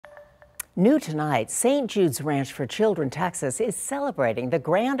New tonight, St. Jude's Ranch for Children, Texas is celebrating the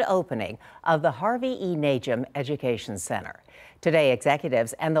grand opening of the Harvey E. Najum Education Center. Today,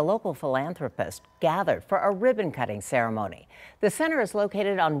 executives and the local philanthropist gathered for a ribbon-cutting ceremony. The center is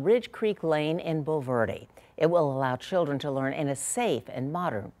located on Ridge Creek Lane in Bulverde. It will allow children to learn in a safe and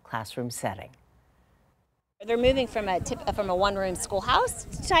modern classroom setting. They're moving from a one-room schoolhouse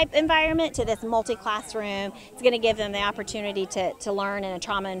type environment to this multi-classroom. It's going to give them the opportunity to learn in a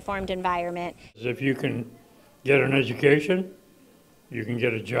trauma-informed environment. If you can get an education, you can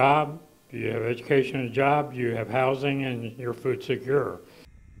get a job. You have education and a job, you have housing, and you're food secure.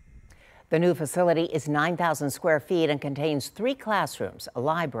 The new facility is 9,000 square feet and contains 3 classrooms, a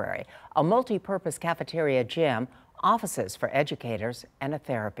library, a multi-purpose cafeteria gym, offices for educators, and a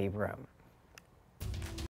therapy room.